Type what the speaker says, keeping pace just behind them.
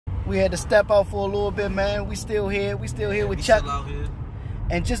We had to step out for a little bit, man. We still here. We still here with Chuck.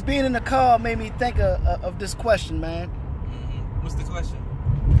 And just being in the car made me think of this question, man. What's the question?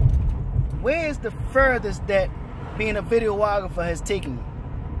 Where is the furthest that being a videographer has taken you?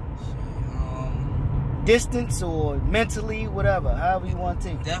 Distance or mentally, whatever, however you want to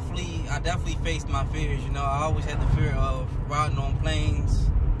take it. I definitely faced my fears. You know, I always had the fear of riding on planes,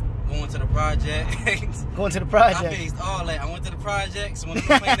 going to the projects. Going to the projects. I faced all that. I went to the projects. Went on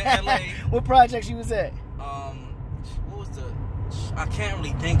the plane to LA. What projects you was at? What was the? I can't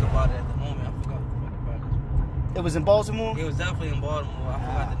really think about it at the moment. I forgot the project. It was in Baltimore. It was definitely in Baltimore. I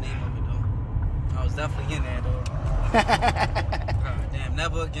forgot the name of it though. I was definitely in there though. God damn,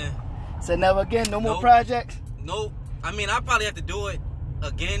 never again. Said never again. No more projects. Nope. I mean, I probably have to do it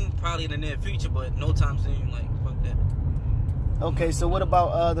again, probably in the near future, but no time soon. Like, fuck that. Okay, so what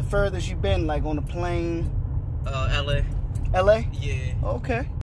about the furthest you've been, like on a plane? LA. LA? Yeah. Okay.